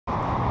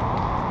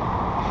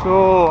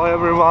So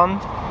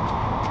everyone,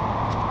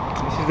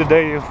 this is the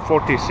day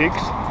 46.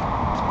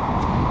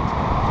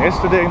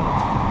 Yesterday,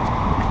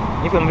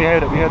 even we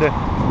had a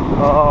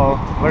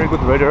very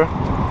good weather.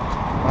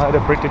 I had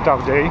a pretty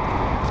tough day,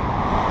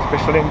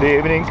 especially in the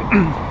evening.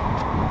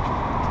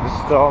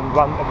 Just at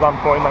one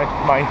point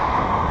my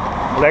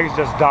legs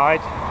just died.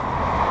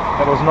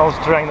 There was no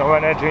strength or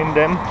energy in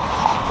them.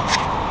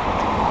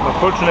 But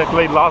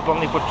fortunately it lasted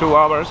only for 2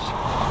 hours,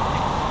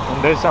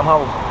 and they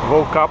somehow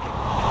woke up.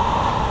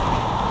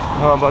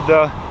 But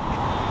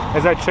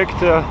as I checked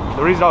the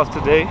results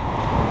today,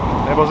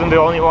 I wasn't the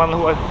only one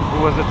who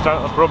has the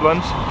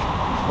problems,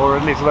 or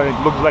at least it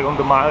looks like on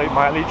the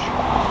mileage.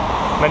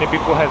 Many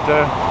people had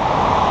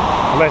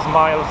less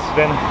miles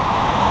than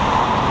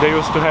they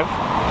used to have,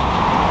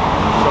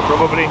 so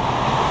probably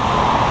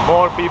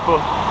more people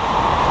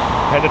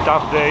had a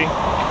tough day.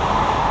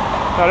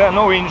 There are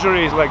no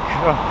injuries, but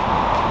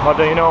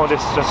you know, this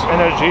just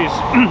energies.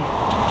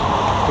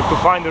 to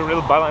find the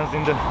real balance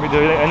with the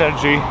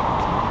energy,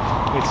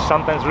 it's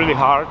sometimes really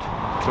hard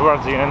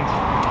towards the end,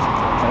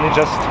 and it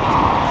just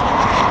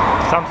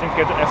something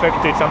get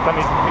affected.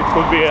 Sometimes it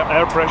could be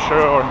air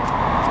pressure or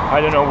I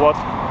don't know what,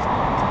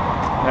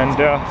 and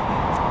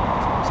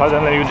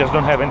suddenly you just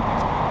don't have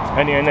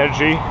any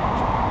energy.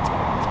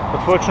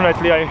 But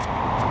fortunately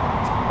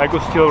I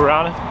could still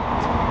run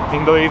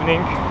in the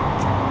evening,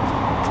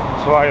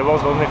 so I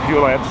lost only a few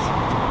laps.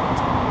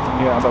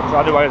 Yeah, but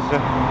otherwise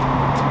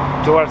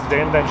towards the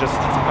end I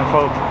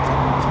felt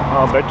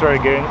better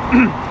again.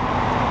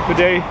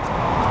 Today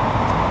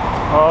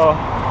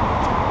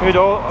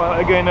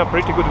again a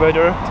pretty good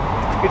weather.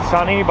 It's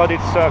sunny, but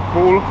it's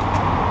cool.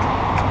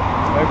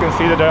 You can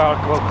see that there are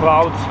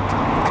clouds.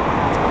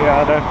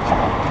 Yeah,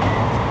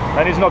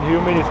 and it's not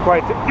humid. It's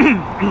quite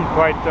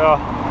quite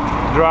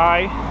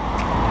dry,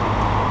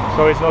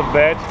 so it's not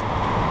bad.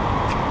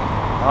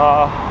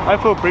 I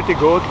feel pretty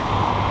good.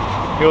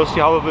 You'll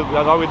see how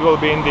it will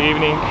be in the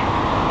evening.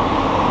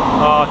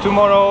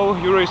 Tomorrow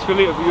Yuri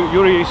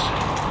is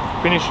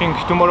finishing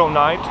tomorrow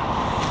night,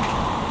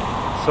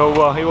 so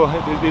it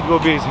will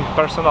be his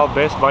personal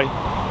best by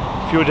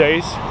few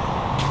days.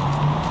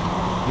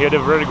 He had a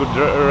very good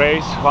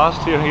race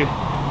last year. He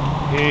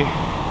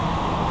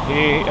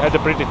had a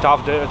pretty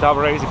tough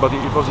race, but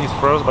it was his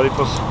first. But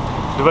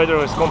the weather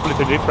was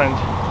completely different.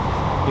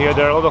 He had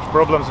a lot of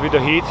problems with the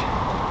heat.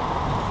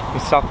 He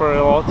suffered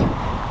a lot.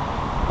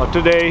 But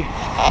today,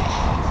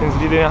 since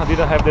he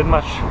didn't have that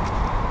much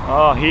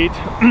heat,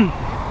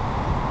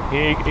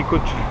 he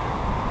could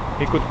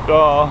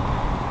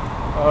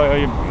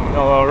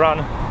run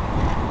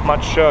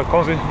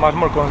much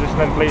more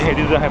consistently. He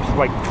didn't have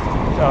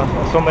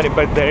so many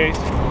bad days.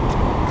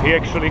 He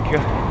actually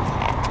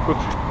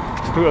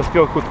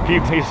still could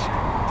keep his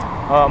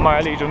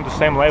mileage on the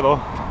same level,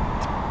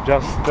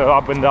 just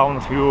up and down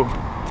a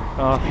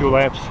few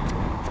laps,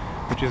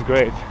 which is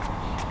great.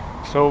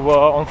 So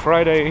on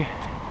Friday,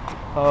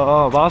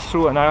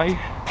 Vasu and I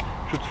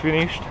should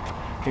finish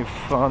if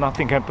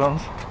nothing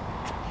happens.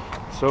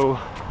 So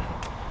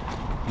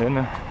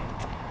then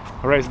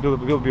the race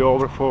will be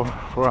over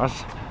for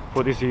us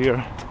for this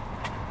year.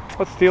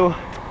 But still,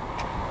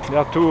 there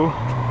are 2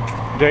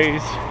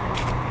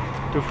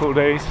 full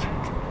days,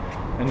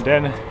 and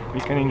then we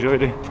can enjoy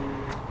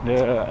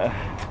the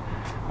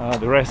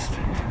rest,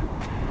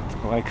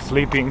 like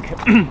sleeping.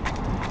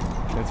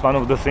 That's one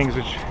of the things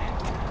which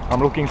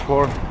I'm looking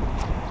for,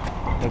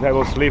 that I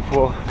will sleep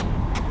for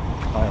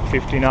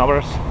 15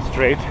 hours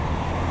straight.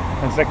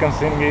 And second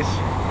thing is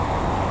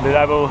that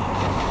I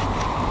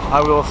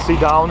will sit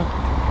down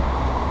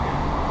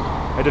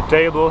at the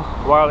table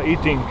while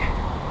eating,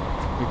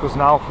 because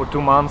now for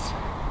 2 months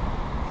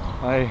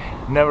I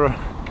never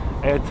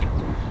ate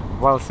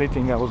while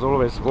sitting. I was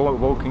always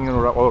walking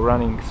or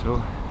running,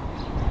 so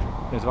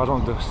that's one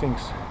of the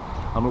things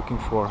I'm looking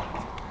for.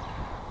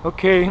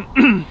 Okay,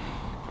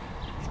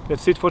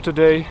 that's it for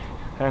today,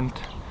 and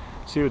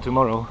see you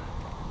tomorrow.